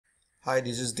Hi,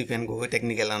 this is Dipen Go,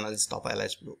 technical analyst of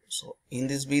Alicblue. So in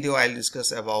this video, I'll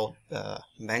discuss about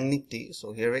Bank Nifty.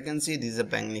 So here we can see this is a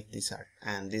Bank Nifty chart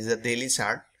and this is a daily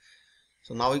chart.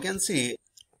 So now we can see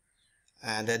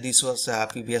that this was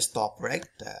previous top, right?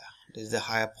 This is the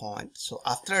higher point. So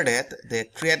after that, they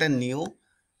create a new,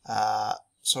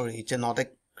 it's not a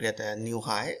create a new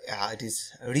high. It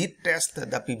is retest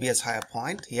the previous higher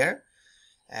point here.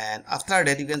 And after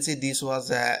that, you can see this was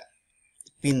a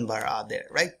pin bar out there,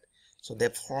 right? So they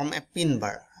form a pin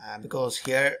bar because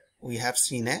here we have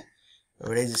seen a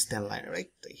resistance line, right?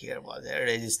 Here was a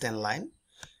resistance line.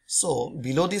 So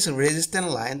below this resistance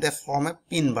line, they form a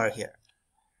pin bar here,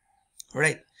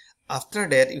 right? After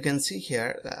that, you can see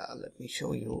here, let me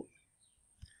show you.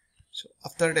 So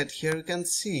after that, here you can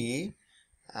see,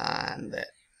 and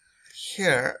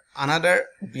here another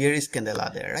bearish candle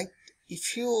are there, right?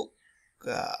 If you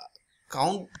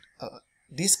count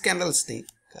this candlestick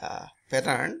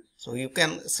pattern, so you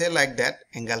can say like that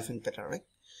engulfing pattern, right?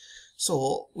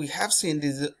 So we have seen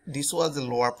this was the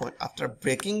lower point. After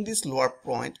breaking this lower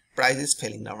point, price is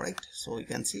falling down, right? So you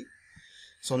can see.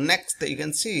 So next you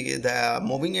can see the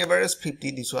moving average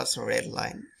 50. This was a red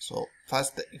line. So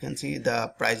first you can see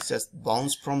the price just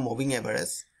bounced from moving average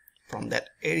from that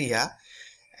area,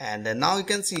 and now you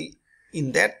can see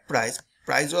in that price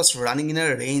was running in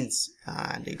a range,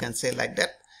 and you can say like that.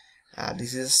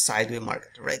 This is a sideways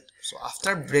market, right? So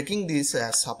after breaking this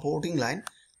supporting line,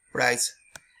 price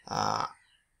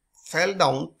fell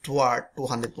down toward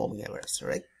 200 moving average,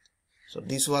 right? So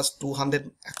this was 200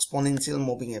 exponential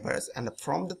moving average, and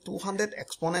from the 200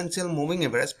 exponential moving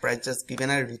average, price just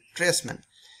given a retracement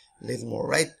little more,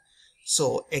 right?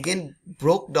 So again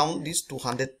broke down this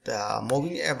 200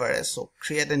 moving average, so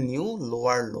create a new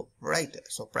lower low, right?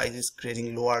 So price is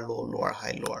creating lower low, lower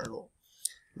high, lower low,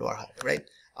 lower high, right?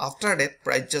 After that,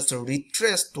 price just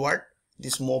retraced toward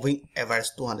this moving average,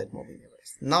 200 moving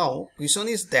average. Now question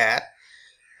is that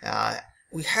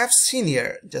we have seen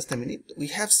here, just a minute, we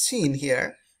have seen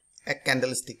here a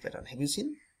candlestick pattern. Have you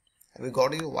seen? Have you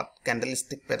got it? What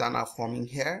candlestick pattern are forming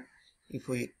here? If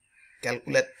we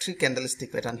calculate 3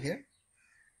 candlestick pattern here,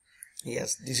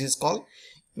 yes, this is called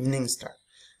evening star.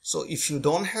 So if you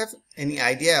don't have any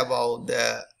idea about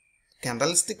the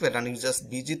candlestick pattern, you just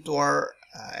visit to our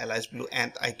Aliceblue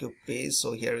and IQ page.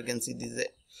 So here you can see this is a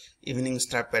evening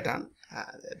star pattern.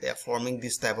 They are forming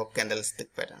this type of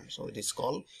candlestick pattern, so it is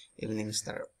called evening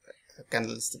star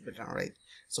candlestick pattern, right?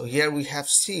 So here we have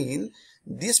seen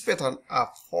this pattern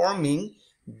are forming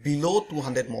below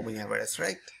 200 moving average,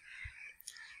 right?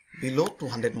 Below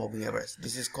 200 moving average.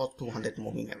 This is called 200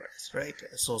 moving average, right?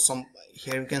 So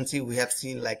here you can see we have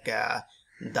seen like a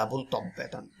double top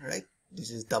pattern, right?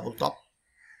 This is double top.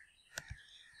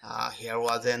 Here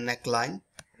was a neckline,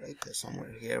 right?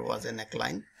 Somewhere here was a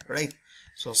neckline, right?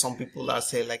 So some people are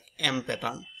say like M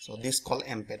pattern. So this called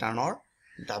M pattern or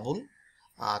double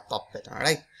top pattern,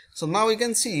 right? So now we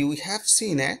can see we have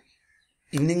seen a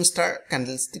evening star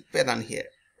candlestick pattern here,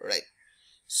 right?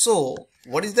 So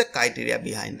what is the criteria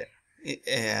behind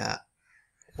it?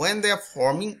 When they are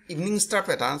forming evening star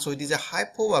pattern, so it is a high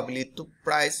probability to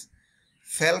price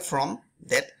fell from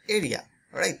that area,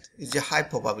 right? It's a high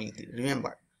probability,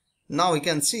 remember. Now we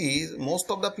can see most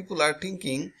of the people are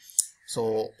thinking,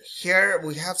 so here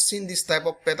we have seen this type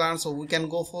of pattern, so we can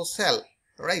go for sell,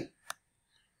 right?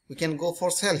 We can go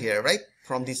for sell here, right?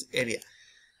 From this area.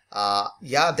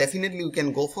 Yeah, definitely we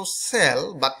can go for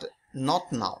sell, but not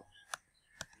now.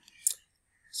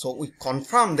 So we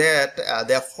confirm that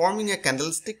they are forming a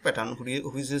candlestick pattern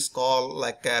which is called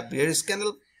like a bearish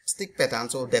candlestick pattern.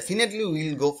 So definitely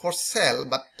we will go for sell,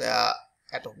 but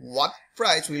at what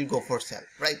price we will go for sell,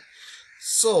 right?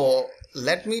 So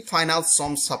let me find out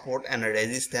some support and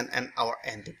resistance and our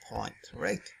entry point,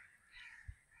 right?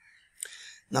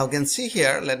 Now you can see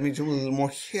here, let me zoom a little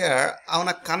more here. I want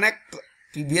to connect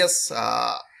previous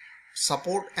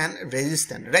support and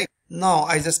resistance, right? Now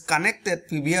I just connected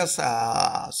previous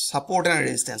support and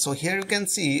resistance. So here you can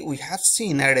see we have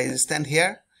seen a resistance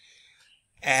here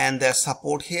and the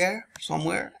support here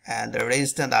somewhere, and the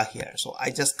resistance are here. So I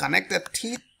just connected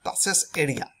 3 touches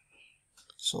area.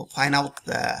 So find out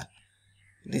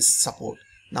this support.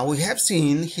 Now we have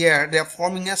seen here they are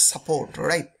forming a support,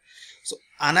 right? So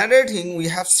another thing we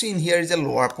have seen here is a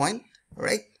lower point,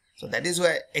 right? So that is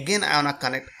why again I want to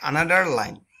connect another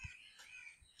line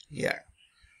here.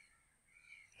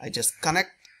 I just connect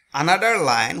another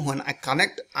line. When I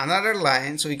connect another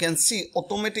line, so you can see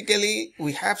automatically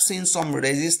we have seen some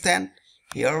resistance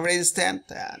here, resistance,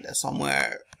 and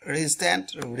somewhere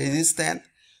resistance,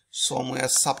 somewhere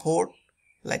support,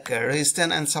 like a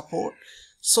resistance and support.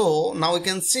 So now we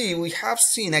can see we have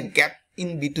seen a gap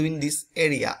in between this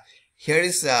area. Here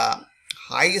is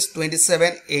high is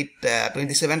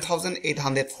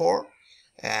 27,804,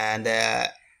 and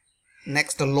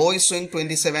next the low is showing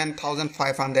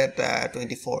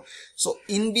 27,524. So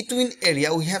in between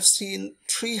area we have seen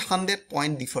 300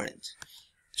 point difference.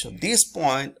 So this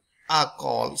point are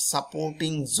called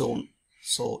supporting zone.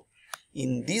 So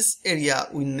in this area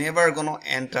we never gonna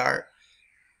enter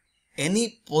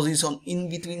any position in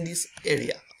between this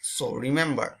area. So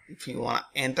remember, if you wanna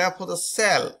enter for the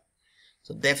sell,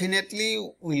 so definitely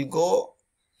we'll go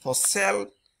for sell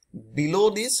below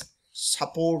this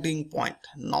supporting point,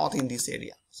 not in this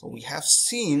area. So we have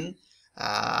seen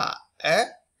a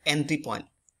entry point.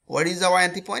 What is our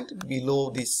entry point?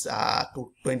 Below this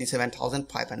to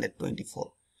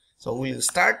 27,524. So we'll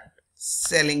start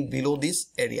selling below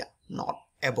this area, not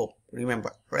above.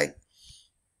 Remember, right?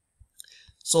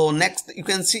 So next you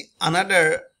can see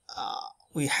another.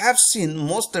 We have seen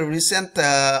most recent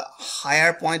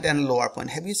higher point and lower point.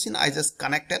 Have you seen? I just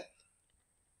connected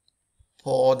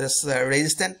for this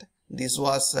resistance. This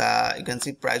was you can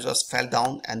see price was fell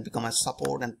down and become a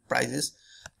support, and price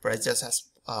just has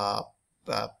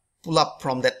pull up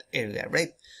from that area,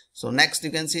 right? So next you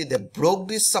can see they broke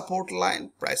this support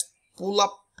line, price pull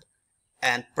up,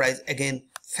 and price again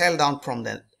fell down from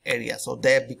that area. So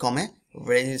they become a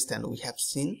resistance. We have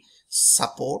seen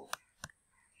support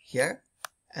here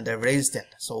and a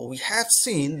resistance. So we have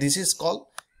seen this is called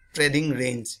trading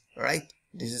range, right?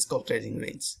 This is called trading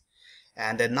range.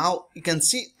 And then now you can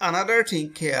see another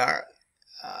thing here.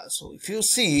 So if you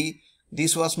see,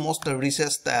 this was most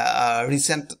recent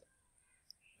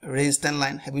resistance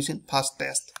line. Have you seen? First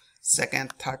test,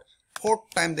 second, third, fourth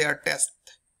time they are test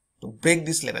to break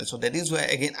this level. So that is why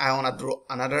again I want to draw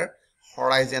another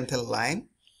horizontal line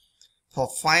for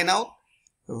find out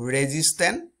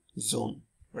resistance zone,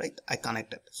 right? I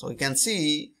connected. So you can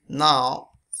see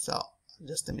now. So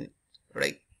just a minute,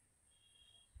 right?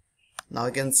 Now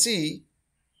you can see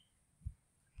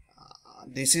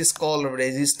this is called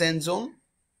resistance zone,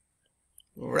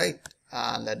 right?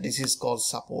 And this is called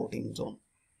supporting zone.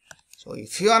 So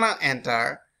if you wanna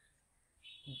enter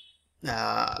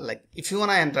if you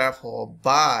wanna enter for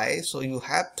buy, so you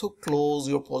have to close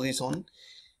your position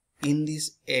in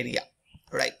this area,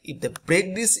 right? If they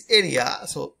break this area,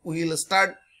 so we will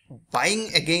start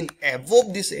buying again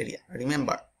above this area.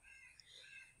 Remember,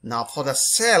 now for the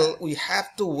sell we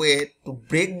have to wait to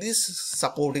break this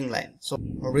supporting line. So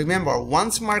remember,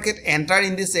 once market enter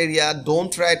in this area,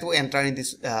 don't try to enter in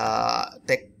this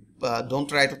don't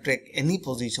try to take any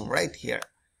position right here.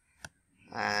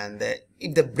 And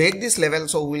if they break this level,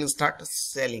 so we'll start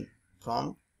selling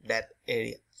from that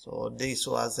area. So this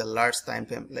was a large time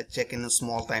frame. Let's check in a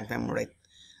small time frame, right?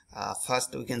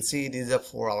 First we can see this is a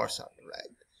 4-hour chart,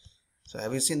 right? So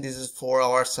have you seen this is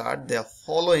 4-hour chart? They are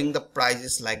following the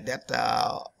prices like that.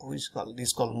 This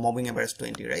is called moving average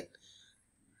 20, right?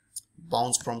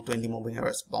 Bounce from 20 moving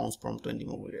average, bounce from 20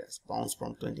 moving average, bounce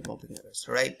from 20 moving average,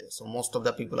 right? So most of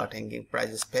the people are thinking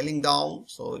price is falling down,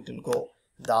 so it will go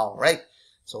down, right?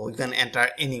 So you can enter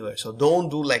anywhere. So don't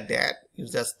do like that. You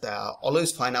just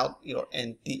always find out your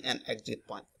entry and exit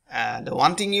point. And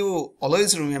one thing you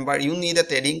always remember, you need a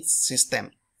trading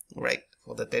system, right?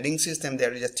 For the trading system,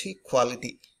 there is a 3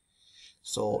 quality.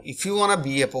 So if you want to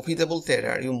be a profitable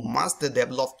trader, you must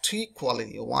develop 3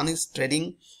 quality. One is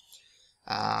trading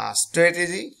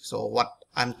strategy. So what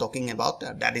I'm talking about,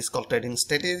 that is called trading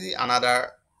strategy.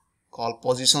 Another called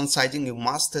position sizing. You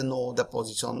must know the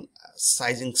position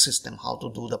sizing system, how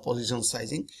to do the position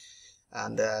sizing.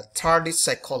 And the third is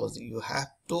psychology. You have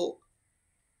to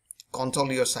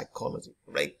control your psychology,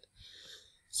 right?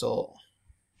 So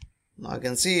now you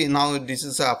can see, now this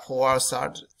is a 4-hour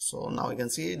chart. So now you can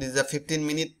see this is a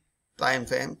 15-minute time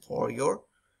frame for your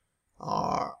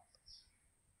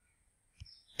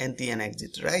entry and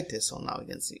exit, right? So now you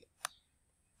can see.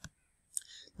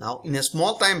 Now in a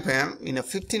small time frame, in a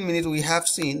 15 minute, we have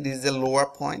seen this is a lower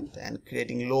point and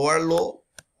creating lower low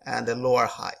and a lower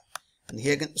high. And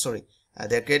here again, sorry,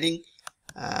 they're getting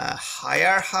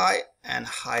higher high and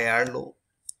higher low,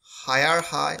 higher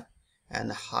high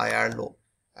and higher low,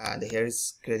 and here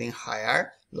is creating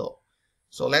higher low.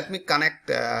 So let me connect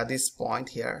this point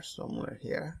here, somewhere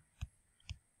here,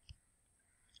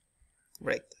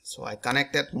 right? So I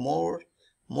connected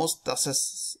most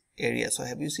touches area. So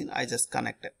have you seen, I just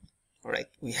connected, right?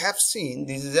 We have seen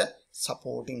this is a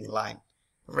supporting line,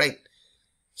 right?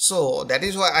 So that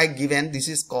is why I given this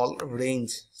is called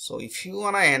range. So if you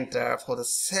want to enter for the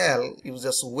sell, you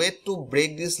just wait to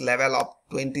break this level of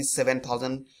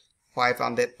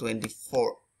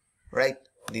 27,524, right?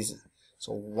 This is,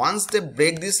 so once they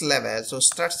break this level, so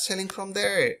start selling from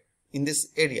there in this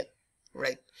area,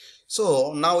 right?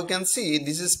 So now we can see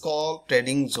this is called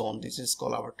trading zone. This is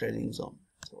called our trading zone.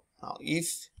 So now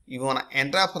if you want to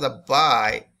enter for the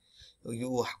buy,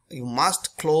 you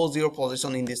must close your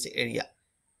position in this area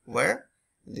where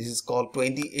this is called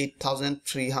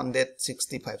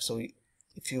 28,365. So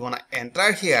if you want to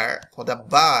enter here for the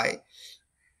buy,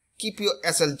 keep your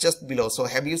SL just below. So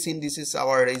have you seen this is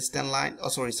our resistance line, oh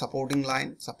sorry, supporting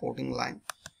line.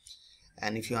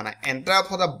 And if you want to enter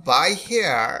for the buy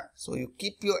here, so you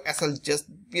keep your SL just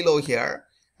below here,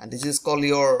 and this is called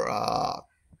your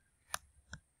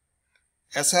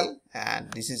SL,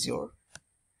 and this is your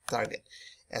target.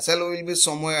 SL will be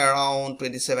somewhere around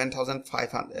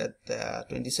 27,500,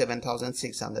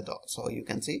 27,600. So you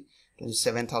can see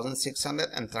 27,600,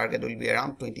 and target will be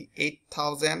around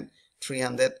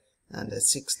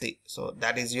 28,360. So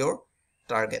that is your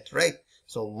target, right?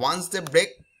 So once they break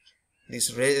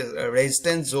this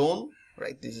resistance zone,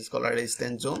 right, this is called a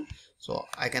resistance zone, so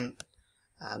I can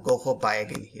go for buy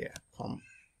again here from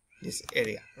this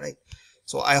area, right?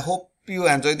 So I hope you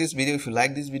enjoyed this video. If you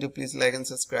like this video, please like and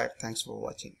subscribe. Thanks for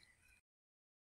watching.